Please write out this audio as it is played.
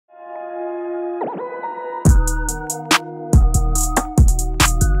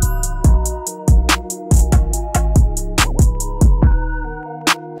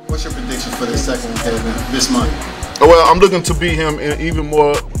this month? Well, I'm looking to beat him in even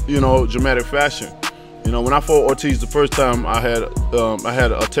more, dramatic fashion. When I fought Ortiz the first time, I had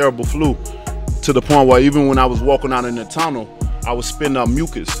a terrible flu to the point where even when I was walking out in the tunnel, I was spitting up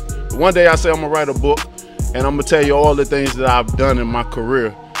mucus. One day I say I'm gonna write a book, and I'm gonna tell you all the things that I've done in my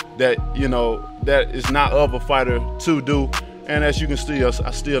career that that is not of a fighter to do. And as you can see,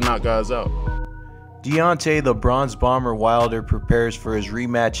 I still knock guys out. Deontay the Bronze Bomber Wilder prepares for his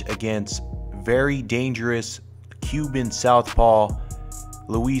rematch against very dangerous Cuban southpaw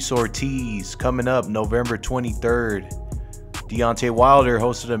Luis Ortiz coming up November 23rd. Deontay Wilder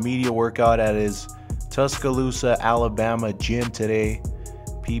hosted a media workout at his Tuscaloosa, Alabama gym today.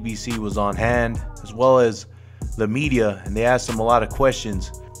 PBC was on hand, as well as the media, and they asked him a lot of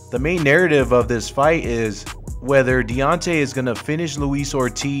questions. The main narrative of this fight is whether Deontay is going to finish Luis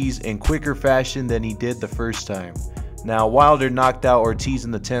Ortiz in quicker fashion than he did the first time. Now, Wilder knocked out Ortiz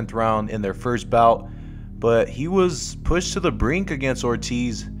in the 10th round in their first bout, but he was pushed to the brink against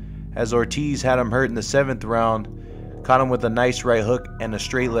Ortiz, as Ortiz had him hurt in the 7th round, caught him with a nice right hook and a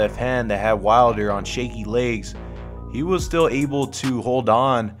straight left hand that had Wilder on shaky legs. He was still able to hold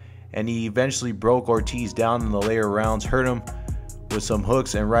on, and he eventually broke Ortiz down in the later rounds, hurt him with some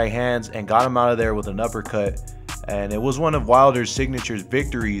hooks and right hands, and got him out of there with an uppercut. And it was one of Wilder's signature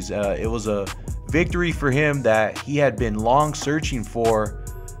victories. It was a victory for him that he had been long searching for,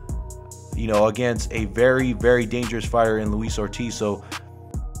 against a very, very dangerous fighter in Luis Ortiz. So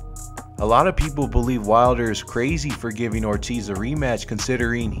a lot of people believe Wilder is crazy for giving Ortiz a rematch,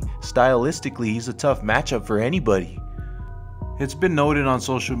 considering stylistically he's a tough matchup for anybody. It's been noted on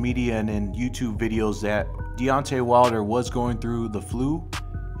social media and in YouTube videos that Deontay Wilder was going through the flu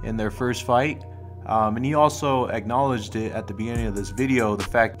in their first fight. And he also acknowledged it at the beginning of this video, the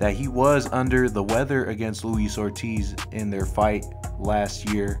fact that he was under the weather against Luis Ortiz in their fight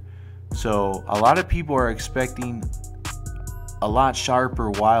last year. So a lot of people are expecting a lot sharper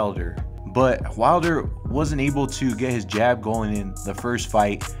Wilder, but Wilder wasn't able to get his jab going in the first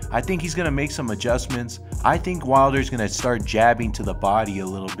fight. I think he's going to make some adjustments. I think Wilder's going to start jabbing to the body a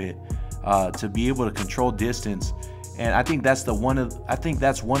little bit to be able to control distance. And I think that's one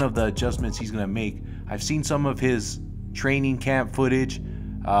of the adjustments he's going to make. I've seen some of his training camp footage,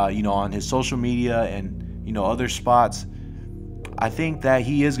 on his social media and other spots. I think that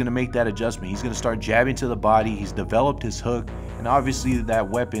he is going to make that adjustment. He's going to start jabbing to the body. He's developed his hook, and obviously that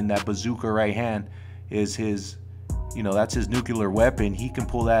weapon, that bazooka right hand, is his, that's his nuclear weapon. He can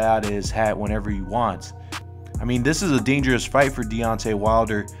pull that out of his hat whenever he wants. I mean, this is a dangerous fight for Deontay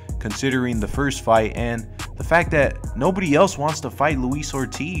Wilder, considering the first fight and the fact that nobody else wants to fight Luis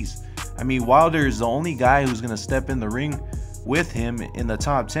Ortiz. I mean, Wilder is the only guy who's going to step in the ring with him in the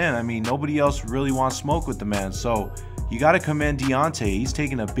top 10. I mean, nobody else really wants smoke with the man. So you got to commend Deontay. He's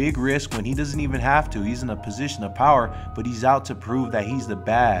taking a big risk when he doesn't even have to. He's in a position of power, but he's out to prove that he's the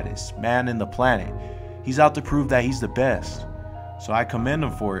baddest man in the planet. He's out to prove that he's the best. So I commend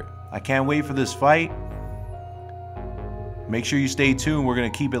him for it. I can't wait for this fight. Make sure you stay tuned. We're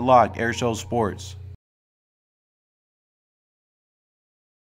going to keep it locked. Airshow Sports.